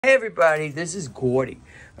Hey everybody, this is Gordy.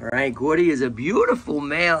 All right, Gordy is a beautiful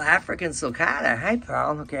male African sulcata. Hi,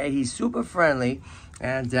 pal. Okay, he's super friendly,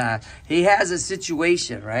 and he has a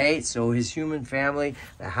situation, right? So his human family,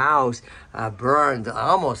 the house, burned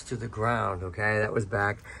almost to the ground. Okay, that was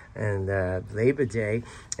back in Labor Day,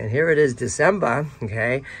 and here it is, December.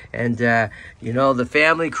 Okay, and you know the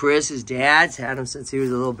family, Chris, his dad's had him since he was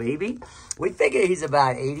a little baby. We figure he's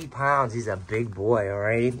about 80 pounds. He's a big boy, all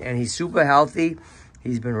right, and he's super healthy.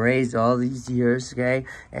 He's been raised all these years, okay?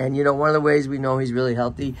 And, you know, one of the ways we know he's really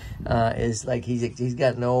healthy is, like, he's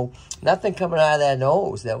got nothing coming out of that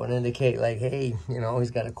nose that would indicate, like, hey, you know, he's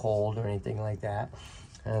got a cold or anything like that.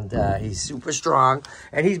 And he's super strong.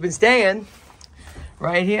 And he's been staying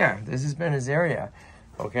right here. This has been his area,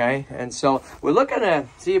 okay? And so we're looking to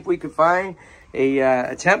see if we could find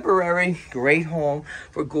a temporary great home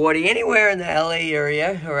for Gordy anywhere in the LA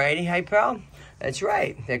area, all righty? Hi, pal? That's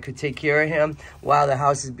right. That could take care of him while the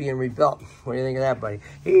house is being rebuilt. What do you think of that, buddy?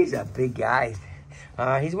 He's a big guy.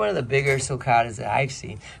 He's one of the bigger sulcatas that I've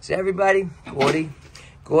seen. So everybody,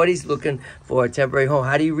 Gordy's looking for a temporary home.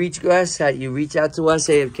 How do you reach us? How do you reach out to us?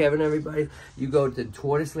 Hey, Kevin, everybody. You go to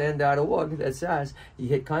thetortoiseland.org. That's us. You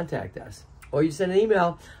hit contact us. Or you send an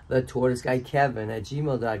email,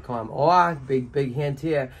 thetortoiseguykevin@gmail.com. Or, big hint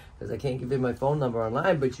here, because I can't give you my phone number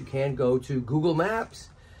online, but you can go to Google Maps.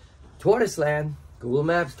 Tortoiseland, Google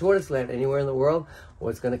Maps, Tortoiseland, anywhere in the world,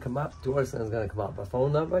 what's going to come up? Tortoiseland is going to come up. My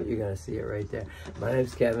phone number, you're going to see it right there. My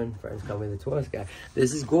name's Kevin. Friends call me the Tortoise Guy.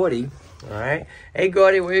 This is Gordy, all right? Hey,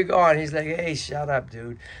 Gordy, where you going? He's like, hey, shut up,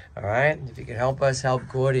 dude, all right? If you can help us help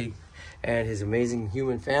Gordy and his amazing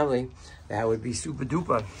human family, that would be super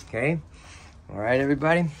duper, okay? All right,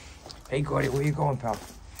 everybody? Hey, Gordy, where you going, pal?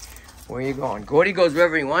 Where you going? Gordy goes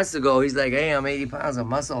wherever he wants to go. He's like, hey, I'm 80 pounds of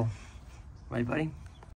muscle. Right, buddy?